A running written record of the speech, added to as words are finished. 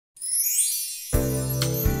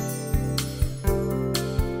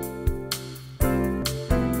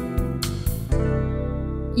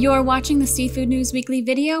You're watching the Seafood News Weekly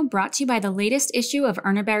video brought to you by the latest issue of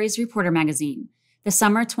Urner Barry's Reporter magazine. The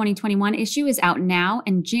summer 2021 issue is out now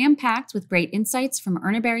and jam-packed with great insights from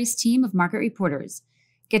Urner Barry's team of market reporters.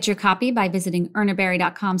 Get your copy by visiting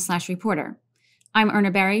urnerbarry.com/reporter. I'm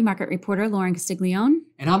Urner Barry market reporter Lauren Castiglione.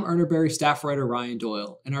 And I'm Urner Barry staff writer Ryan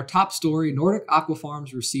Doyle. In our top story, Nordic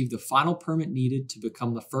Aquafarms received the final permit needed to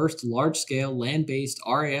become the first large-scale land-based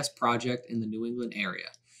RAS project in the New England area.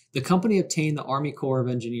 The company obtained the Army Corps of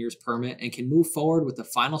Engineers permit and can move forward with the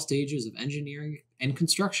final stages of engineering and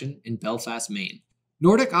construction in Belfast, Maine.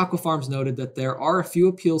 Nordic Aquafarms noted that there are a few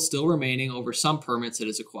appeals still remaining over some permits it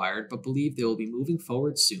has acquired, but believe they will be moving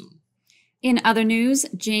forward soon. In other news,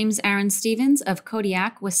 James Aaron Stevens of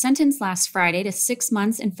Kodiak was sentenced last Friday to 6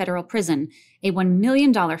 months in federal prison, a $1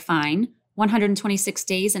 million fine, 126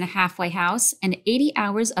 days in a halfway house, and 80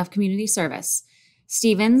 hours of community service.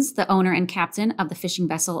 Stevens, the owner and captain of the fishing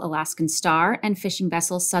vessel Alaskan Star and fishing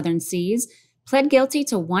vessel Southern Seas, pled guilty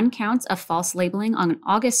to 1 count of false labeling on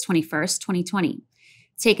August 21, 2020.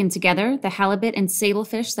 Taken together, the halibut and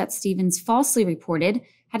sablefish that Stevens falsely reported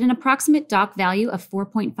had an approximate dock value of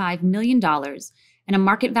 $4.5 million and a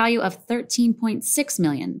market value of $13.6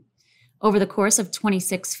 million. Over the course of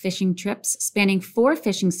 26 fishing trips spanning 4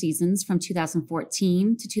 fishing seasons from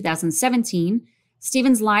 2014 to 2017,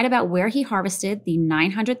 Stevens lied about where he harvested the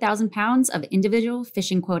 900,000 pounds of individual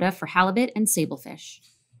fishing quota for halibut and sablefish.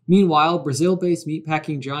 Meanwhile, Brazil-based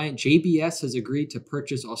meatpacking giant JBS has agreed to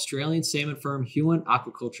purchase Australian salmon firm Huon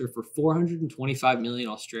Aquaculture for 425 million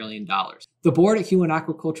Australian dollars. The board at Huon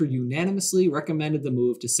Aquaculture unanimously recommended the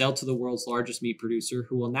move to sell to the world's largest meat producer,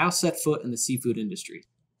 who will now set foot in the seafood industry.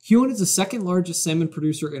 Huon is the second largest salmon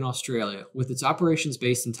producer in Australia, with its operations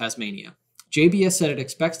based in Tasmania. JBS said it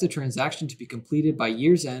expects the transaction to be completed by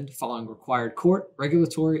year's end following required court,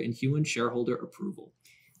 regulatory, and Huon shareholder approval.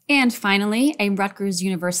 And finally, a Rutgers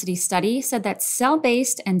University study said that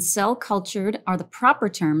cell-based and cell-cultured are the proper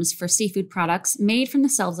terms for seafood products made from the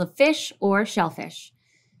cells of fish or shellfish.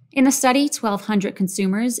 In the study, 1,200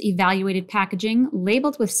 consumers evaluated packaging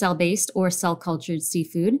labeled with cell-based or cell-cultured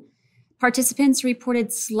seafood. Participants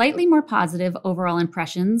reported slightly more positive overall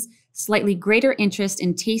impressions, slightly greater interest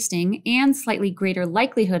in tasting, and slightly greater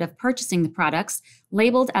likelihood of purchasing the products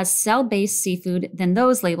labeled as cell-based seafood than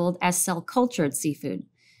those labeled as cell-cultured seafood.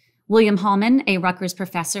 William Hallman, a Rutgers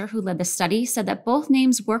professor who led the study, said that both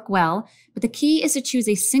names work well, but the key is to choose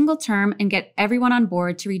a single term and get everyone on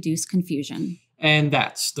board to reduce confusion. And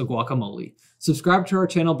that's the guacamole. Subscribe to our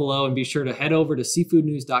channel below and be sure to head over to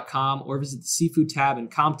seafoodnews.com or visit the Seafood tab in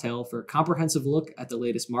Comtel for a comprehensive look at the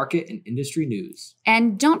latest market and industry news.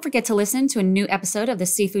 And don't forget to listen to a new episode of the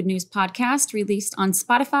Seafood News podcast released on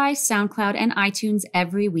Spotify, SoundCloud, and iTunes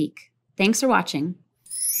every week. Thanks for watching.